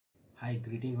Hi,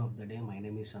 greeting of the day. My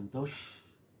name is Santosh.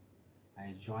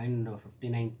 I joined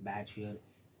 59th batch here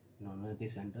in UNNATI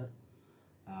Center.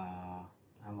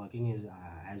 I'm working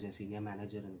as a senior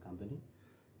manager in the company,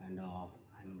 and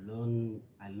I learned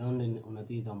in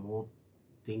UNNATI the more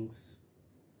things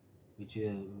which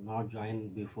not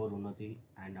joined before UNNATI,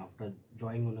 and after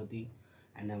joining UNNATI,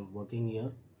 and I'm working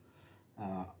here.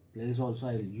 Place also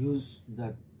I'll use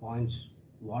the points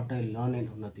what I learn in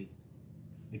UNNATI.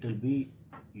 It will be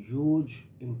huge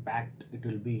impact. It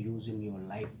will be used in your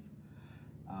life.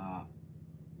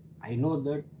 I know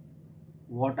that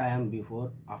what I am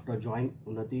before. After joining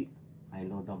UNNATI, I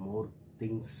know the more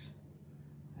things,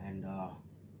 and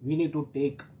we need to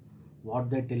take what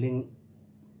they're telling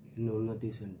in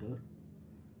UNNATI Center.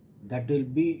 That will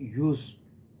be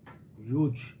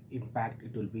huge impact.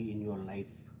 It will be in your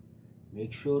life.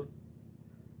 Make sure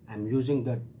I'm using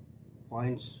that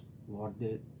points what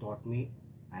they taught me.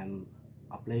 I'm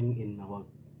applying in our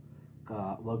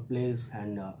workplace,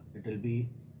 and it will be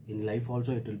in life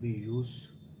also. It will be used.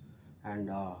 And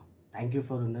thank you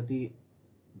for UNNATI.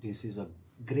 This is a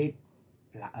great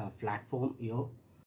platform here.